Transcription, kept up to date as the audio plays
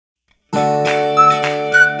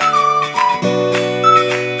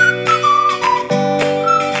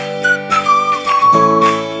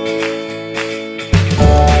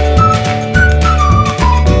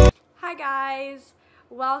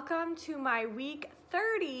week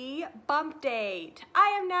 30 bump date.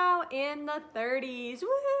 I am now in the 30s.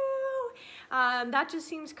 Woohoo! That just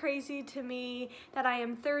seems crazy to me that I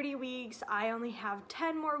am 30 weeks. I only have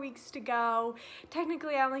 10 more weeks to go.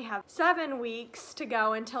 Technically, I only have 7 weeks to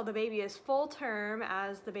go until the baby is full term,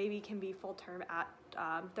 as the baby can be full term at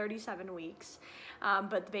 37 weeks,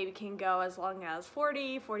 but the baby can go as long as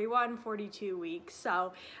 40, 41, 42 weeks.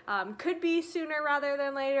 So could be sooner rather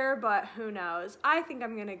than later, but who knows? I think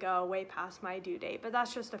I'm gonna go way past my due date, but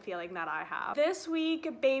that's just a feeling that I have. This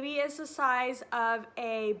week, baby is the size of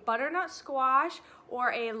a butternut squash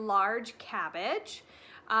or a large cabbage.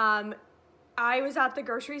 I was at the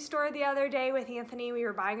grocery store the other day with Anthony. We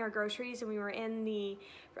were buying our groceries and we were in the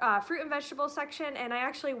fruit and vegetable section, and I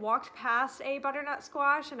actually walked past a butternut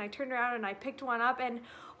squash and I turned around and I picked one up, and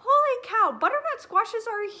holy cow, butternut squashes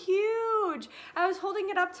are huge. I was holding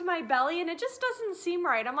it up to my belly and it just doesn't seem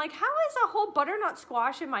right. I'm like, how is a whole butternut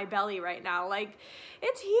squash in my belly right now? Like,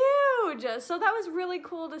 it's huge. So that was really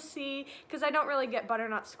cool to see, because I don't really get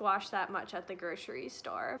butternut squash that much at the grocery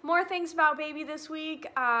store. More things about baby this week.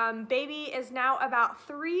 Baby is now about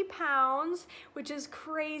 3 pounds, which is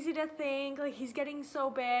crazy to think. Like, he's getting so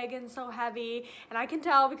big and so heavy, and I can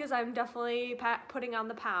tell because I'm definitely putting on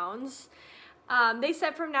the pounds. They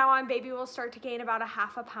said from now on, baby will start to gain about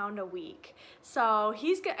 ½ pound a week. So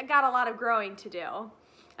he's got a lot of growing to do.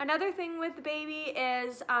 Another thing with the baby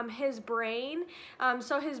is his brain.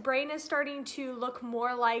 So his brain is starting to look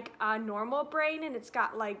more like a normal brain, and it's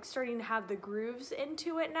got like starting to have the grooves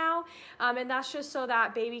into it now. And that's just so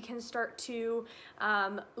that baby can start to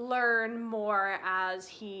learn more as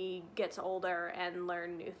he gets older and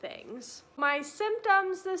learn new things. My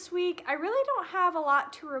symptoms this week, I really don't have a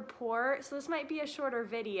lot to report, so this might be a shorter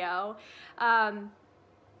video.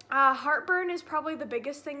 Heartburn is probably the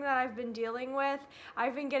biggest thing that I've been dealing with.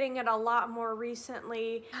 I've been getting it a lot more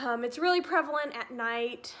recently. It's really prevalent at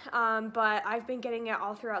night, but I've been getting it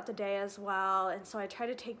all throughout the day as well, and so I try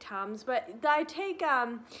to take Tums, but I take,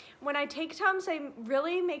 when I take Tums, they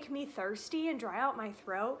really make me thirsty and dry out my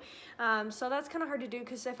throat, so that's kind of hard to do,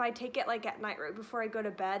 because if I take it like at night right before I go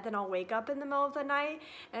to bed, then I'll wake up in the middle of the night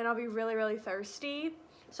and I'll be really, really thirsty.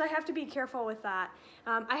 So I have to be careful with that.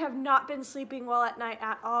 I have not been sleeping well at night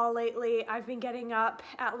at all lately. I've been getting up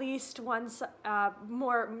at least once,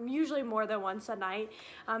 usually more than once a night.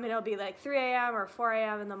 And it'll be like 3 a.m. or 4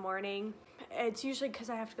 a.m. in the morning. It's usually because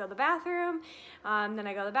I have to go to the bathroom. Then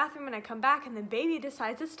I go to the bathroom and I come back, and then baby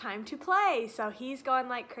decides it's time to play. So he's going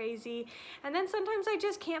like crazy. And then sometimes I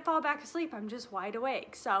just can't fall back asleep. I'm just wide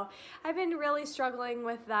awake. So I've been really struggling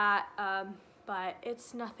with that. But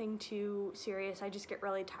it's nothing too serious. I just get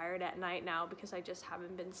really tired at night now because I just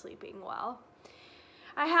haven't been sleeping well.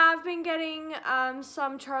 I have been getting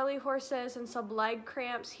some Charlie horses and some leg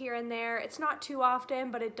cramps here and there. It's not too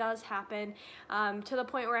often, but it does happen to the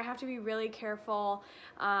point where I have to be really careful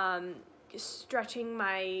stretching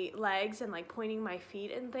my legs and like pointing my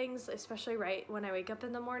feet and things, especially right when I wake up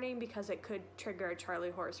in the morning, because it could trigger a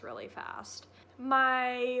Charlie horse really fast.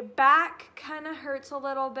 My back kind of hurts a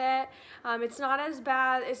little bit. It's not as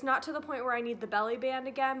bad. It's not to the point where I need the belly band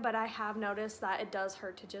again, but I have noticed that it does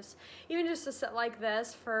hurt to even just to sit like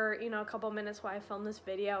this for, you know, a couple minutes while I film this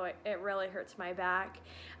video. It really hurts my back.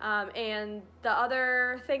 And the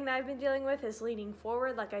other thing that I've been dealing with is leaning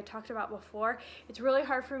forward, like I talked about before. It's really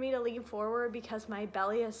hard for me to lean forward because my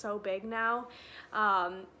belly is so big now.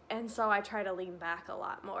 And so I try to lean back a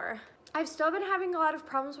lot more. I've still been having a lot of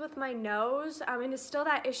problems with my nose, and it's still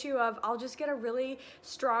that issue of I'll just get a really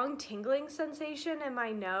strong tingling sensation in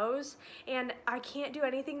my nose, and I can't do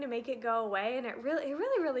anything to make it go away, and it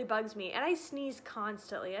really bugs me. And I sneeze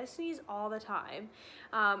constantly. I sneeze all the time.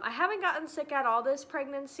 I haven't gotten sick at all this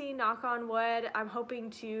pregnancy, knock on wood. I'm hoping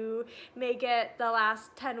to make it the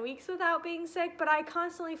last 10 weeks without being sick, but I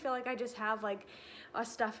constantly feel like I just have like a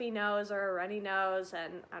stuffy nose or a runny nose,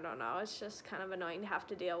 and I don't know, it's just kind of annoying to have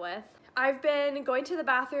to deal with. I've been going to the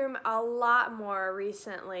bathroom a lot more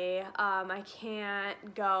recently. I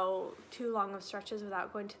can't go too long of stretches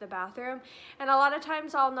without going to the bathroom, and a lot of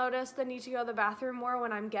times I'll notice the need to go to the bathroom more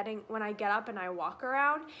when I get up and I walk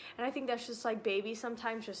around, and I think that's just like baby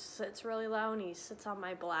sometimes just sits really low and he sits on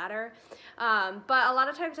my bladder. But a lot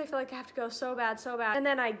of times I feel like I have to go so bad, and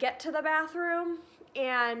then I get to the bathroom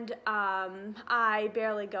and I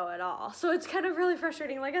barely go at all. So it's kind of really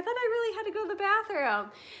frustrating. Like, I thought I really had to go to the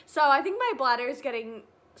bathroom. So I think my bladder is getting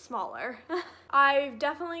smaller. I've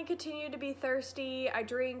definitely continued to be thirsty. I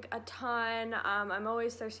drink a ton. I'm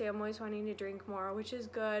always thirsty. I'm always wanting to drink more, which is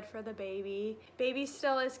good for the baby. Baby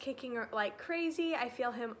still is kicking like crazy. I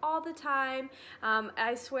feel him all the time.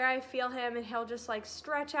 I swear I feel him, and he'll just like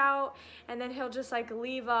stretch out, and then he'll just like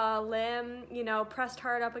leave a limb, you know, pressed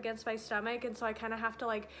hard up against my stomach, and so I kind of have to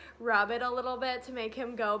like rub it a little bit to make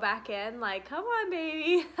him go back in, like, come on,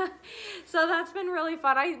 baby. So that's been really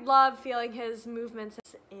fun. I love feeling his movements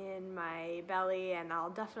in my belly, and I'll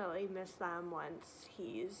definitely miss them once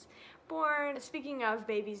he's born. Speaking of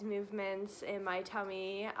baby's movements in my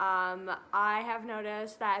tummy, I have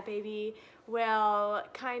noticed that baby will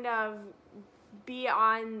kind of be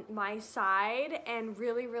on my side and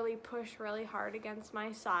really push really hard against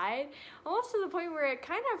my side, almost to the point where it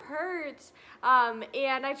kind of hurts,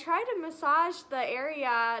 and I try to massage the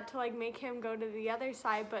area to like make him go to the other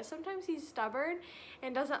side, but sometimes he's stubborn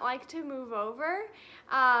and doesn't like to move over,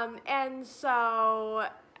 and so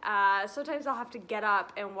sometimes I'll have to get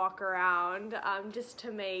up and walk around just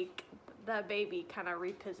to make the baby kind of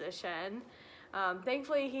reposition.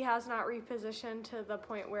 Thankfully, he has not repositioned to the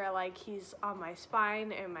point where like he's on my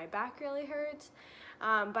spine and my back really hurts,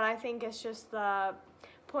 but I think it's just the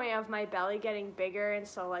point of my belly getting bigger, and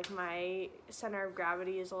so like my center of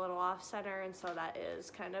gravity is a little off center, and so that is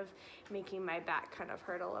kind of making my back kind of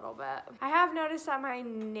hurt a little bit. I have noticed that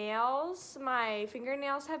my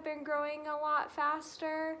fingernails have been growing a lot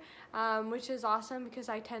faster, which is awesome because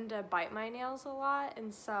I tend to bite my nails a lot,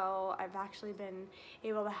 and so I've actually been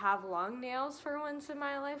able to have long nails for once in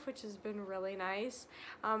my life, which has been really nice.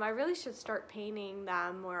 I really should start painting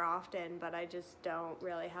them more often, but I just don't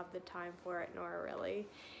really have the time for it, nor really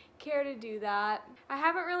care to do that. I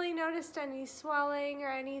haven't really noticed any swelling or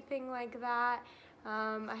anything like that.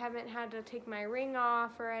 I haven't had to take my ring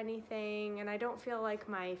off or anything, and I don't feel like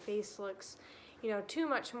my face looks, you know, too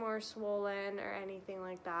much more swollen or anything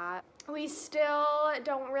like that. We still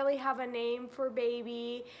don't really have a name for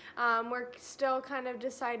baby. We're still kind of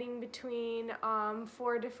deciding between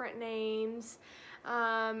 4 different names,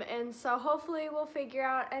 and so hopefully we'll figure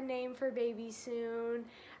out a name for baby soon.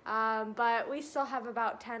 But we still have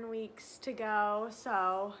about 10 weeks to go,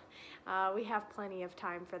 so we have plenty of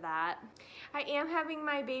time for that. I am having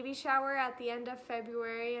my baby shower at the end of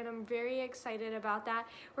February, and I'm very excited about that.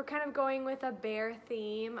 We're kind of going with a bear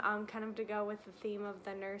theme, kind of to go with the theme of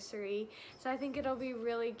the nursery, so I think it'll be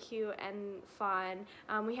really cute and fun.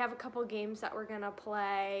 We have a couple games that we're gonna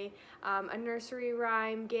play, a nursery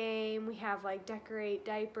rhyme game. We have like decorate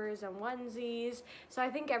diapers and onesies, so I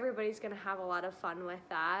think everybody's gonna have a lot of fun with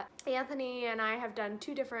that. Anthony and I have done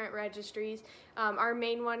 2 different registries. Our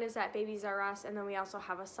main one is at Babies R Us, and then we also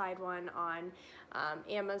have a side one on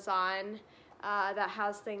Amazon that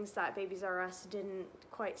has things that Babies R Us didn't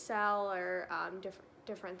quite sell, or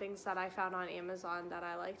different things that I found on Amazon that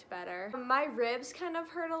I liked better. My ribs kind of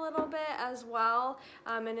hurt a little bit as well,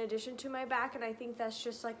 in addition to my back, and I think that's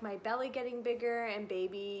just like my belly getting bigger and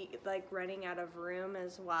baby like running out of room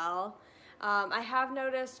as well. I have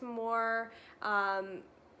noticed more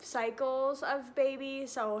cycles of baby,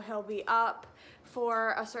 so he'll be up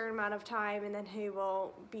for a certain amount of time, and then he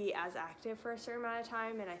won't be as active for a certain amount of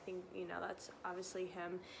time, and I think, you know, that's obviously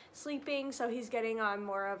him sleeping, so he's getting on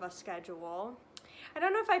more of a schedule. I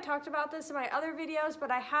don't know if I talked about this in my other videos,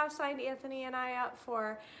 but I have signed Anthony and I up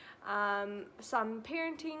for some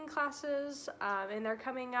parenting classes, and they're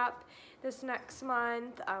coming up this next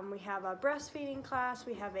month. We have a breastfeeding class,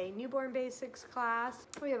 we have a newborn basics class,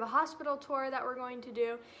 we have a hospital tour that we're going to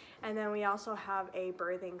do, and then we also have a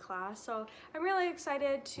birthing class. So I'm really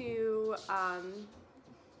excited to,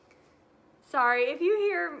 sorry if you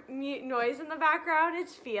hear noise in the background,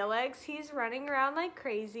 it's Felix. He's running around like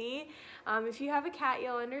crazy. If you have a cat,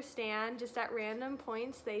 you'll understand. Just at random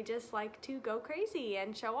points, they just like to go crazy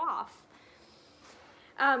and show off.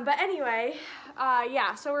 But anyway,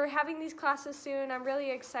 yeah, so we're having these classes soon. I'm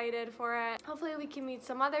really excited for it. Hopefully we can meet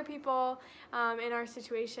some other people in our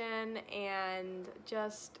situation and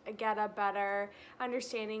just get a better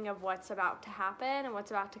understanding of what's about to happen and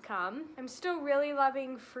what's about to come. I'm still really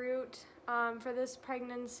loving fruit for this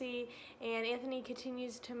pregnancy, and Anthony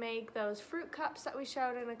continues to make those fruit cups that we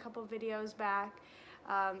showed in a couple videos back.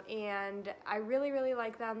 And I really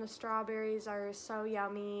like them. The strawberries are so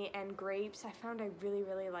yummy, and grapes. I found I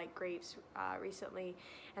really like grapes recently.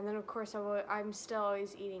 And then of course I'm still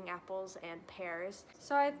always eating apples and pears.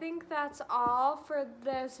 So I think that's all for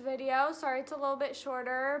this video. Sorry it's a little bit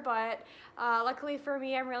shorter, but luckily for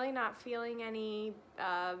me, I'm really not feeling any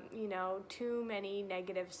you know, too many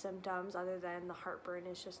negative symptoms, other than the heartburn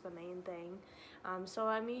is just the main thing. So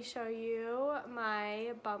let me show you my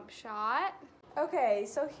bump shot. Okay,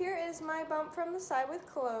 so here is my bump from the side with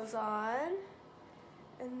clothes on.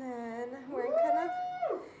 And then we're kind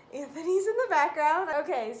of, Anthony's in the background.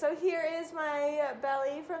 Okay, so here is my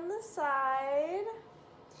belly from the side.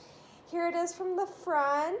 Here it is from the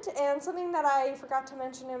front. And something that I forgot to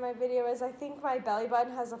mention in my video is I think my belly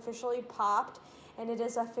button has officially popped and it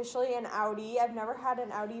is officially an outie. I've never had an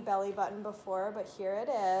outie belly button before, but here it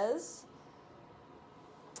is.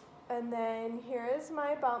 And then here is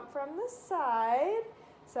my bump from the side.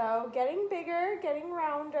 So getting bigger, getting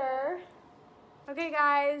rounder. Okay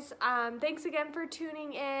guys, thanks again for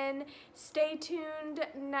tuning in. Stay tuned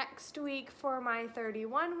next week for my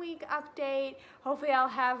 31-week update. Hopefully I'll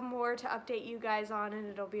have more to update you guys on and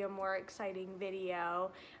it'll be a more exciting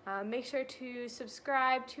video. Make sure to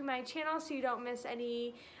subscribe to my channel so you don't miss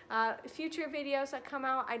any future videos that come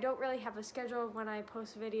out. I don't really have a schedule when I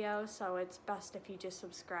post videos, so it's best if you just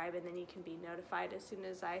subscribe and then you can be notified as soon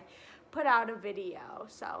as I put out a video.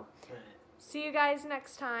 So. See you guys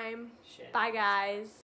next time. Bye, guys.